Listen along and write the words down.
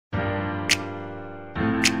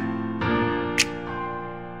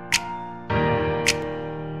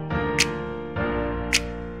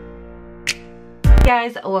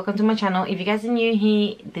Guys, welcome to my channel. If you guys are new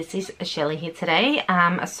here, this is Shelley here today.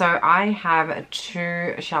 So I have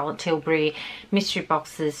two Charlotte Tilbury mystery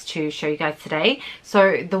boxes to show you guys today.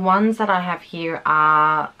 So the ones that I have here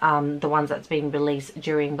are the ones that's been released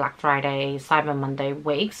during Black Friday, Cyber Monday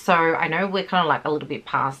week. So I know we're kind of like a little bit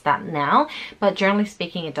past that now, but generally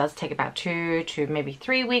speaking it does take about 2 to maybe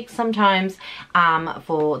 3 weeks sometimes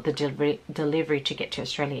for the delivery to get to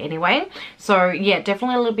Australia anyway. So yeah,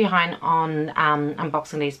 definitely a little behind on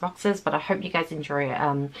unboxing these boxes, but I hope you guys enjoy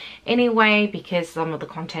it anyway, because some of the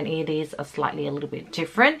content it is a little bit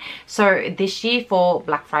different. So this year for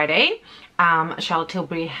Black Friday, Charlotte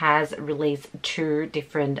Tilbury has released two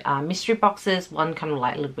different mystery boxes, one kind of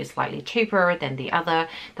like a little bit slightly cheaper than the other,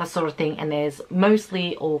 that sort of thing, and there's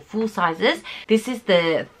mostly all full sizes. This is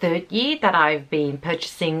the third year that I've been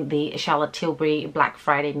purchasing the Charlotte Tilbury Black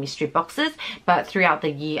Friday mystery boxes, but throughout the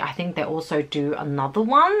year I think they also do another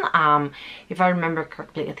one. If I remember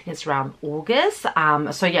correctly, I think it's around August.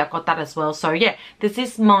 So yeah, I got that as well. So yeah, this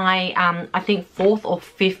is my I think 4th or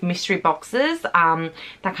 5th mystery boxes, that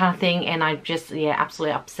kind of thing, and I'm just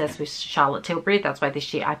absolutely obsessed with Charlotte Tilbury. That's why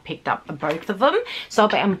this year I picked up both of them. So I'll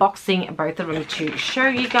be unboxing both of them to show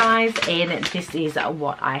you guys, and this is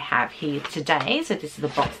what I have here today. So this is the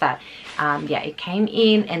box that it came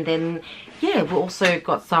in, and then yeah, we also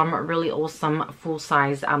got some really awesome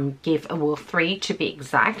full-size gift, well 3 to be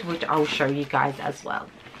exact, which I'll show you guys as well.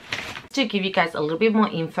 To give you guys a little bit more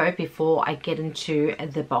info before I get into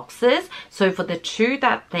the boxes. So for the two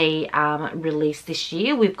that they released this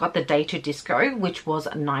year, we've got the Day to Disco, which was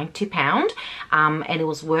 £90, and it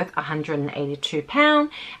was worth £182.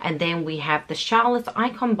 And then we have the Charlotte's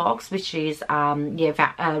Icon box, which is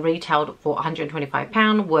retailed for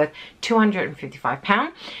 £125, worth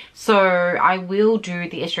 £255. So I will do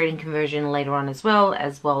the Australian conversion later on as well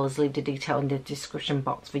as leave the detail in the description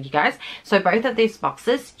box for you guys. So both of these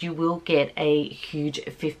boxes you will get a huge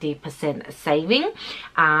 50% saving,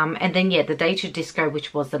 and then yeah, the Day to Disco,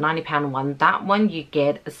 which was the £90 one, that one you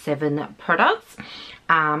get 7 products,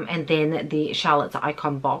 and then the Charlotte's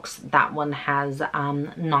Icon box, that one has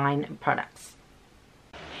 9 products.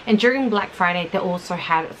 And during Black Friday, they also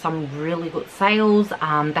had some really good sales. They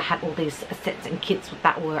had all these sets and kits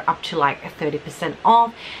that were up to like 30%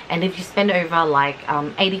 off. And if you spend over like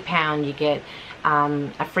 £80, you get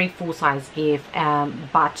a free full-size gift.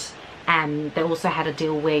 But they also had a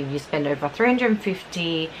deal where you spend over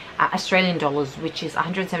 350 Australian dollars, which is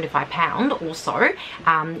 £175 also,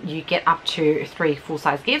 you get up to 3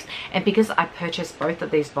 full-size gifts. And because I purchased both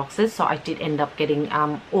of these boxes, so I did end up getting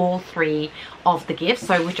all 3 of the gifts,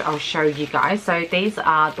 so which I'll show you guys. So these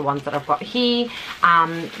are the ones that I've got here,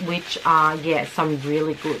 which are some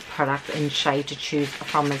really good products and shade to choose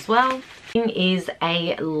from as well. Is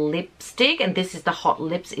a lipstick, and this is the Hot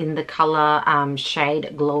Lips in the color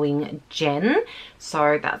shade Glowing Gen.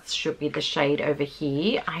 So that should be the shade over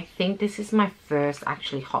here. I think this is my first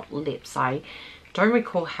actually Hot Lips. I don't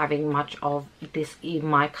recall having much of this in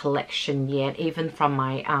my collection yet, even from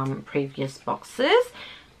my previous boxes.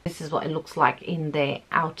 This is what it looks like in the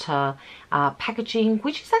outer packaging,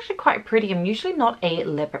 which is actually quite pretty. I'm usually not a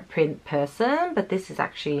leopard print person, but this is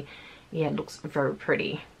actually, it looks very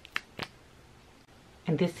pretty.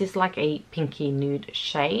 And this is like a pinky nude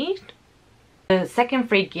shade. The second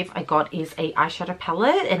free gift I got is a eyeshadow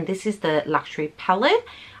palette, and this is the Luxury palette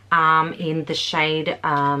in the shade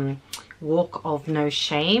Walk of No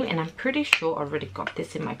Shame, and I'm pretty sure I already got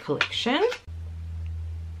this in my collection.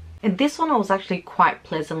 And this one I was actually quite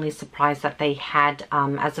pleasantly surprised that they had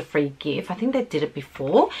as a free gift. I think they did it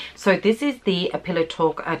before. So this is the Pillow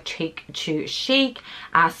Talk Cheek to Chic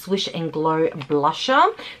Swish and Glow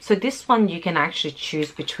Blusher. So this one you can actually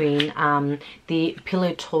choose between the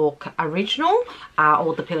Pillow Talk Original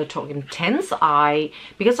or the Pillow Talk Intense.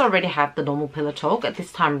 Because I already have the normal Pillow Talk, at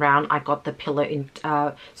this time round I got the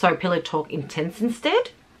Pillow Talk Intense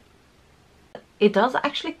instead. It does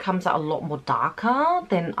actually comes out a lot more darker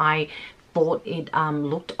than I thought it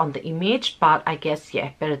looked on the image, but I guess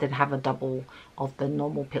better than have a double of the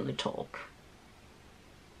normal Pillow Talk.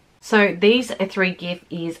 So these 3 gift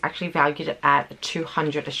is actually valued at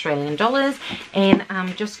 200 Australian dollars, and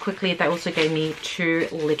just quickly they also gave me 2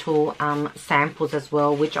 little samples as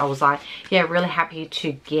well, which I was like really happy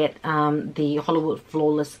to get the Hollywood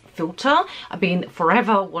Flawless filter. I've been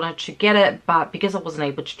forever wanted to get it, but because I wasn't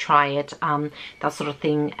able to try it, that sort of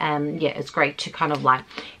thing, it's great to kind of like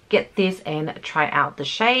get this and try out the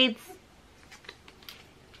shades.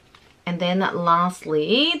 And then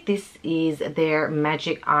lastly, this is their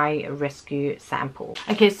Magic Eye Rescue sample.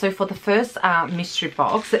 Okay, so for the first mystery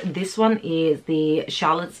box, this one is the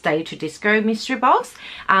Charlotte's Day to Disco mystery box.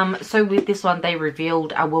 So with this one, they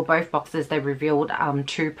revealed, well, both boxes, they revealed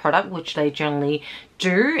 2 products, which they generally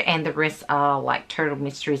do, and the rest are like total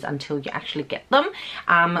mysteries until you actually get them.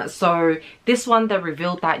 So this one, they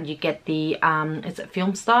revealed that you get the is it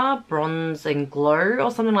Film Star Bronze and Glow or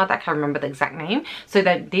something like that, can't remember the exact name. So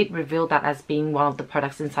they did reveal that as being one of the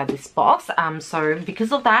products inside this box. So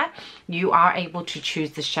because of that, you are able to choose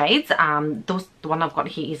the shades. The one I've got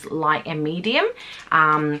here is light and medium,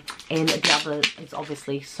 and the other is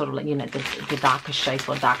obviously sort of like, you know, the darker shade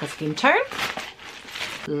or darker skin tone.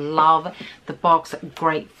 Love the box,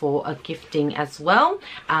 great for a gifting as well.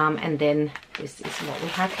 And then this is what we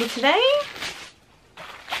have here today.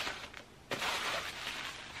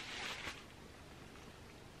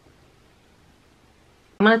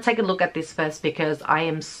 I'm going to take a look at this first because I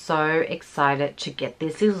am so excited to get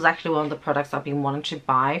this. This is actually one of the products I've been wanting to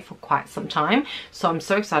buy for quite some time. So I'm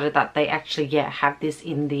so excited that they actually, yeah, have this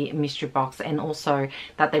in the mystery box, and also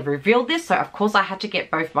that they revealed this. So of course I had to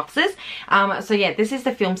get both boxes. So yeah, this is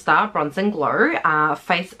the Film Star Bronze and Glow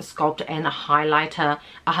Face Sculpt and Highlighter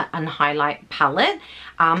and Highlight Palette.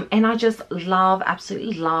 And I just love,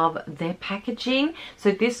 absolutely love their packaging.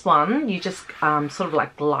 So this one, you just sort of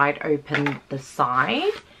like glide open the side,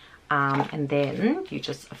 and then you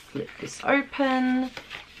just flip this open,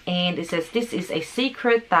 and it says, "This is a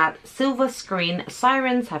secret that silver screen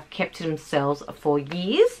sirens have kept to themselves for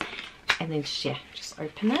years." And then yeah, just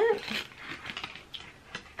open it.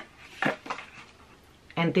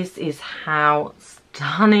 And this is how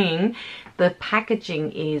stunning the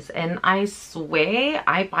packaging is. And I swear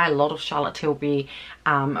I buy a lot of Charlotte Tilbury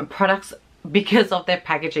products because of their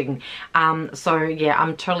packaging. So yeah,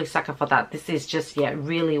 I'm totally sucker for that. This is just, yeah,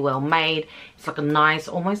 really well made. It's like a nice,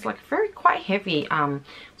 almost like very quite heavy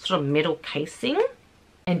sort of metal casing.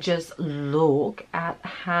 And just look at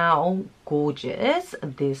how gorgeous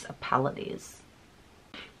this palette is.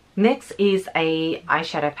 Next is a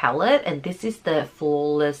eyeshadow palette, and this is the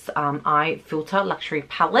Flawless Eye Filter Luxury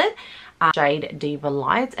Palette, shade Diva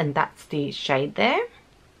Light, and that's the shade there.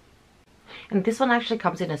 And this one actually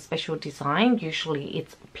comes in a special design. Usually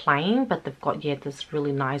it's plain, but they've got, yeah, this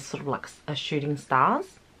really nice sort of like a shooting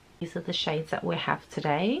stars. These are the shades that we have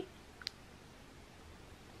today.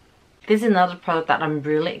 This is another product that I'm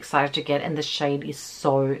really excited to get, and the shade is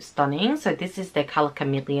so stunning. So this is the Color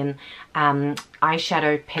Chameleon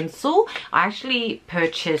eyeshadow pencil. I actually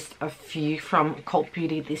purchased a few from Cult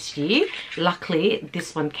Beauty this year. Luckily,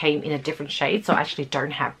 this one came in a different shade, so I actually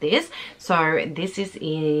don't have this. So this is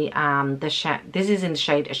in the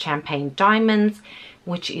shade Champagne Diamonds,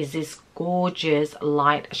 which is this gorgeous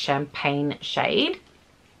light champagne shade.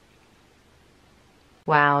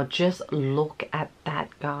 Wow, just look at that,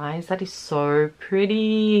 guys. That is so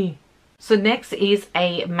pretty. So next is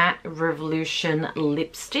a Matte Revolution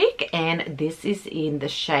lipstick, and this is in the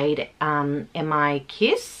shade Mi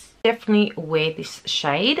Kiss. Definitely wear this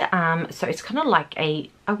shade. So it's kind of like a,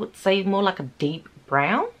 I would say more like a deep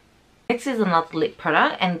brown. Next is another lip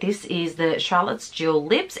product, and this is the Charlotte's Jewel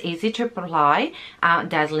Lips Easy to Apply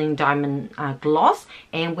Dazzling Diamond Gloss,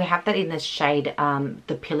 and we have that in the shade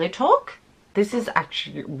the Pillow Talk. This is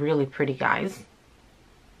actually really pretty, guys.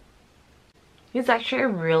 It's actually a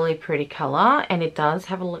really pretty color, and it does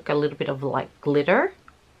have a little bit of like glitter.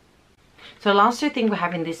 So the last two things we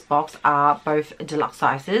have in this box are both deluxe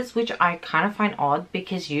sizes, which I kind of find odd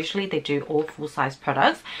because usually they do all full-size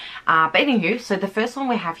products. But anywho, so the first one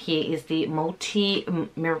we have here is the Multi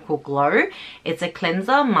Miracle Glow. It's a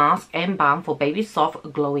cleanser, mask and balm for baby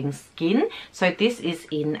soft glowing skin. So this is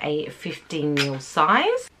in a 15ml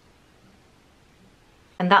size.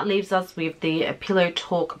 And that leaves us with the Pillow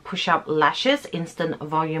Talk Push Up Lashes Instant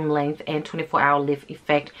Volume Length and 24-Hour Lift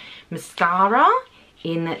Effect Mascara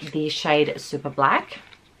in the shade Super Black.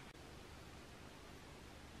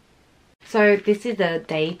 So this is the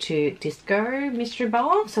Day to Disco mystery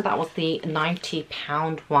box. So that was the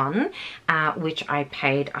 £90 one, which I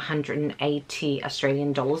paid 180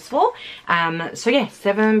 Australian dollars for. So yeah,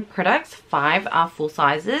 7 products, 5 are full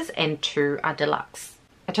sizes and 2 are deluxe.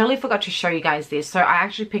 I totally forgot to show you guys this. So I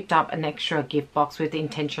actually picked up an extra gift box with the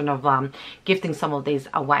intention of gifting some of these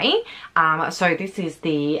away. So this is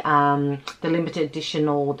the limited edition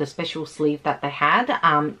or the special sleeve that they had.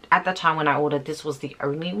 At the time when I ordered, this was the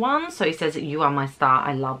only one. So it says, "You are my star,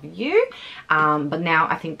 I love you." But now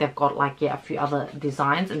I think they've got like, yeah, a few other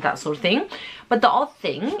designs and that sort of thing. But the odd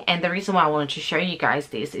thing, and the reason why I wanted to show you guys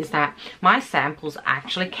this, is that my samples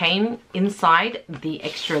actually came inside the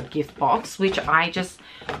extra gift box, which I just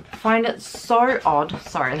find it so odd.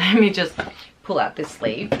 Sorry, let me just pull out this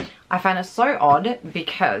sleeve. I find it so odd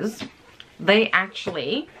because they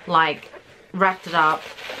actually like wrapped it up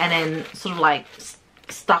and then sort of like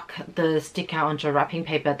stuck the sticker onto wrapping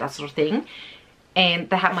paper, that sort of thing. And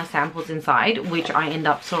they have my samples inside, which I end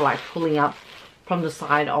up sort of like pulling up from the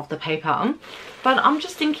side of the paper. But I'm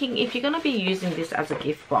just thinking, if you're going to be using this as a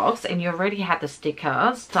gift box and you already had the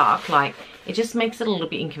sticker stuck, like it just makes it a little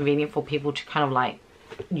bit inconvenient for people to kind of like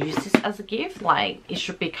use this as a gift. Like it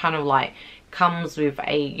should be kind of like comes with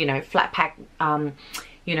a, you know, flat pack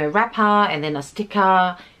you know, wrapper and then a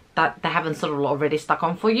sticker that they haven't sort of already stuck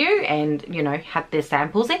on for you, and you know, had their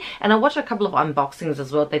samples in. And I watched a couple of unboxings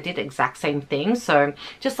as well, they did the exact same thing. So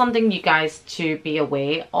just something you guys to be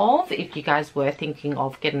aware of if you guys were thinking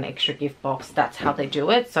of getting an extra gift box. That's how they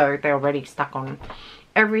do it, so they're already stuck on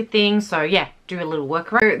everything. So yeah, do a little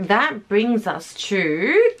workaround. So that brings us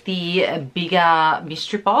to the bigger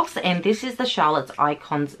mystery box, and this is the Charlotte's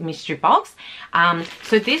Icons mystery box.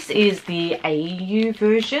 So this is the AU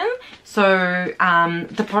version. So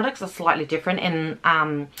the products are slightly different, and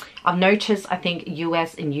I've noticed I think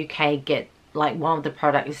US and UK get like one of the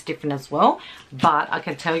product is different as well, but I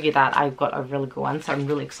can tell you that I've got a really good one, so I'm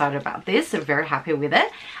really excited about this. So very happy with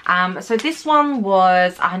it. So this one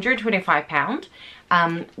was £125,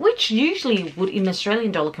 which usually would, in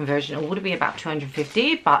Australian dollar conversion, it would be about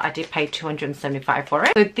 250, but I did pay 275 for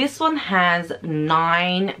it. So this one has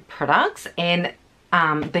 9 products, and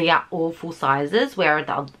they are all full sizes,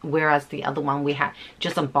 whereas the other one we had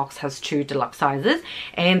just unboxed has 2 deluxe sizes.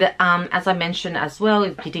 And as I mentioned as well,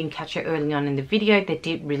 if you didn't catch it early on in the video, they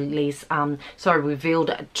did release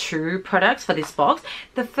revealed 2 products for this box.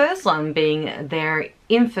 The first one being their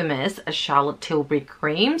infamous Charlotte Tilbury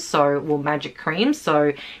cream, magic cream.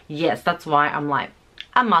 So yes, that's why I'm like,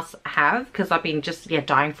 a must have, because I've been just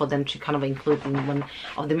dying for them to kind of include in one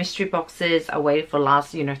of the mystery boxes. I waited for the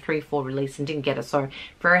last 3-4 release and didn't get it, so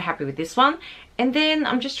very happy with this one. And then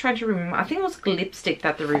I'm just trying to remember, I think it was lipstick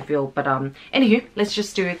that they revealed, but anywho, let's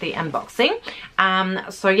just do the unboxing.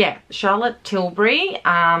 So yeah, Charlotte Tilbury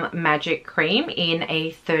magic cream in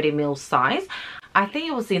a 30ml size. I think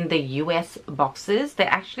it was in the US boxes. They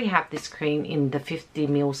actually have this cream in the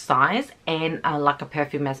 50ml size, and like a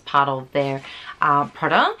perfume as part of their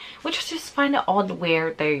product, which I just find it odd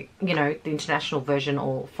where they, the international version,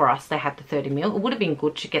 or for us they had the 30ml. It would have been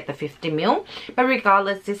good to get the 50ml, but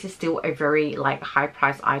regardless, this is still a very like high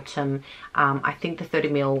price item. I think the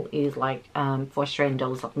 30ml is like for Australian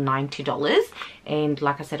dollars like $90, and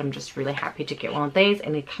like I said, I'm just really happy to get one of these,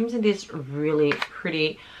 and it comes in this really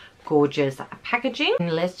pretty gorgeous packaging.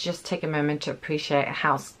 And let's just take a moment to appreciate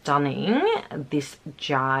how stunning this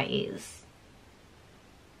jar is.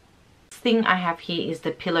 Thing I have here is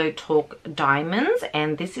the Pillow Talk Diamonds,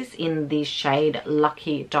 and this is in the shade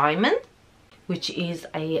Lucky Diamond, which is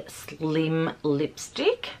a slim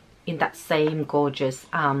lipstick in that same gorgeous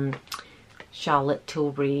Charlotte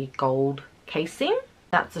Tilbury gold casing.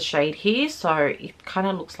 That's the shade here, so it kind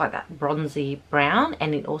of looks like that bronzy brown,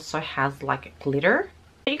 and it also has like glitter.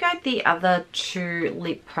 You go the other 2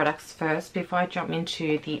 lip products first before I jump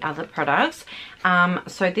into the other products.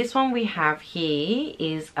 So this one we have here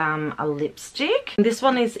is a lipstick. This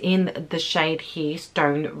one is in the shade here,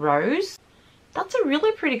 Stone Rose. That's a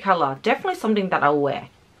really pretty color. Definitely something that I'll wear.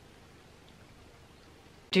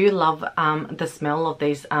 Do love the smell of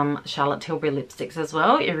these Charlotte Tilbury lipsticks as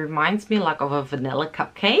well. It reminds me like of a vanilla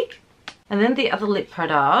cupcake. And then the other lip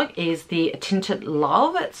product is the Tinted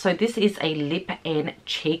Love. So this is a lip and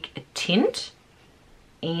cheek tint.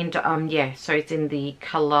 And yeah, so it's in the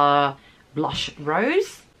color Blush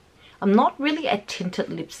Rose. I'm not really a tinted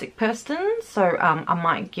lipstick person, so I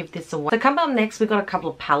might give this away. So coming up next, we've got a couple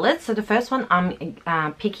of palettes. So the first one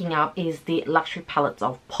I'm picking up is the Luxury Palettes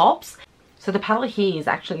of Pops. So the palette here is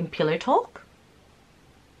actually in Pillow Talk.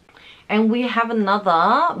 And we have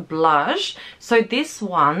another blush. So this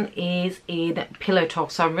one is in Pillow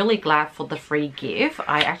Talk. So I'm really glad for the free gift.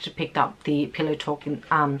 I actually picked up the Pillow Talk in,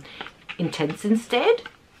 Intense instead.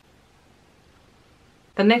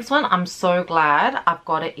 The next one, I'm so glad I've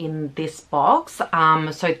got it in this box.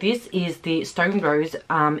 So this is the Stone Rose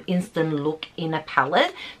Instant Look Inner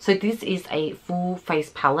Palette. So this is a full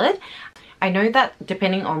face palette. I know that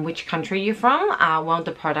depending on which country you're from, well,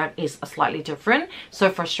 the product is slightly different. So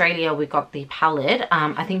for Australia, we got the palette.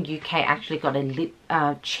 I think UK actually got a lip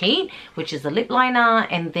cheat, which is a lip liner.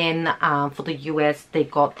 And then for the US, they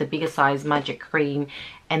got the bigger size Magic Cream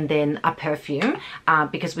and then a perfume,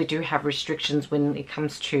 because we do have restrictions when it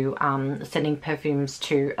comes to sending perfumes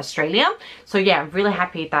to Australia. So yeah, I'm really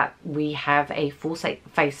happy that we have a full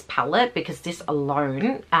face palette, because this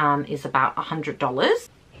alone is about $100.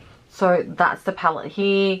 So that's the palette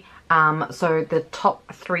here. So the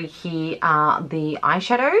top three here are the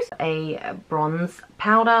eyeshadows, a bronze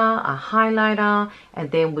powder, a highlighter, and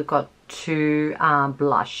then we've got 2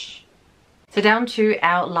 blush. So down to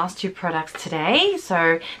our last 2 products today.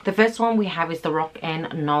 So the first one we have is the Rock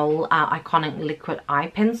and Knoll Iconic Liquid Eye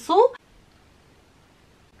Pencil.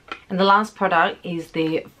 And the last product is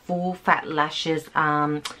the Full Fat Lashes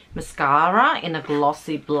Mascara in a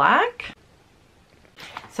glossy black.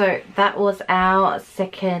 So that was our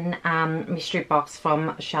second mystery box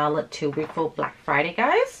from Charlotte Tilbury for Black Friday,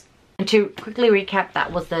 guys. And to quickly recap,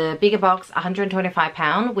 that was the bigger box,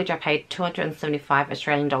 £125, which I paid 275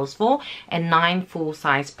 Australian dollars for, and 9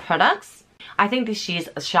 full-size products. I think this year's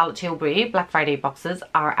Charlotte Tilbury Black Friday boxes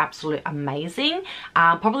are absolutely amazing.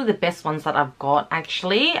 Probably the best ones that I've got,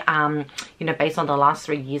 actually, you know, based on the last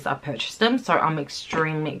 3 years I've purchased them. So I'm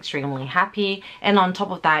extremely happy. And on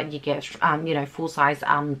top of that, you get, you know, full-size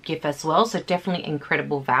gift as well. So definitely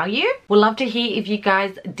incredible value. We'd love to hear if you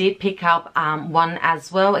guys did pick up one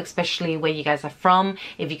as well, especially where you guys are from.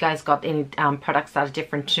 If you guys got any products that are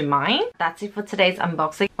different to mine. That's it for today's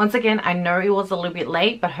unboxing. Once again, I know it was a little bit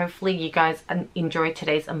late, but hopefully you guys enjoy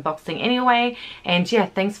today's unboxing anyway. And yeah,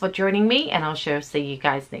 thanks for joining me, and I'll sure see you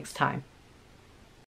guys next time.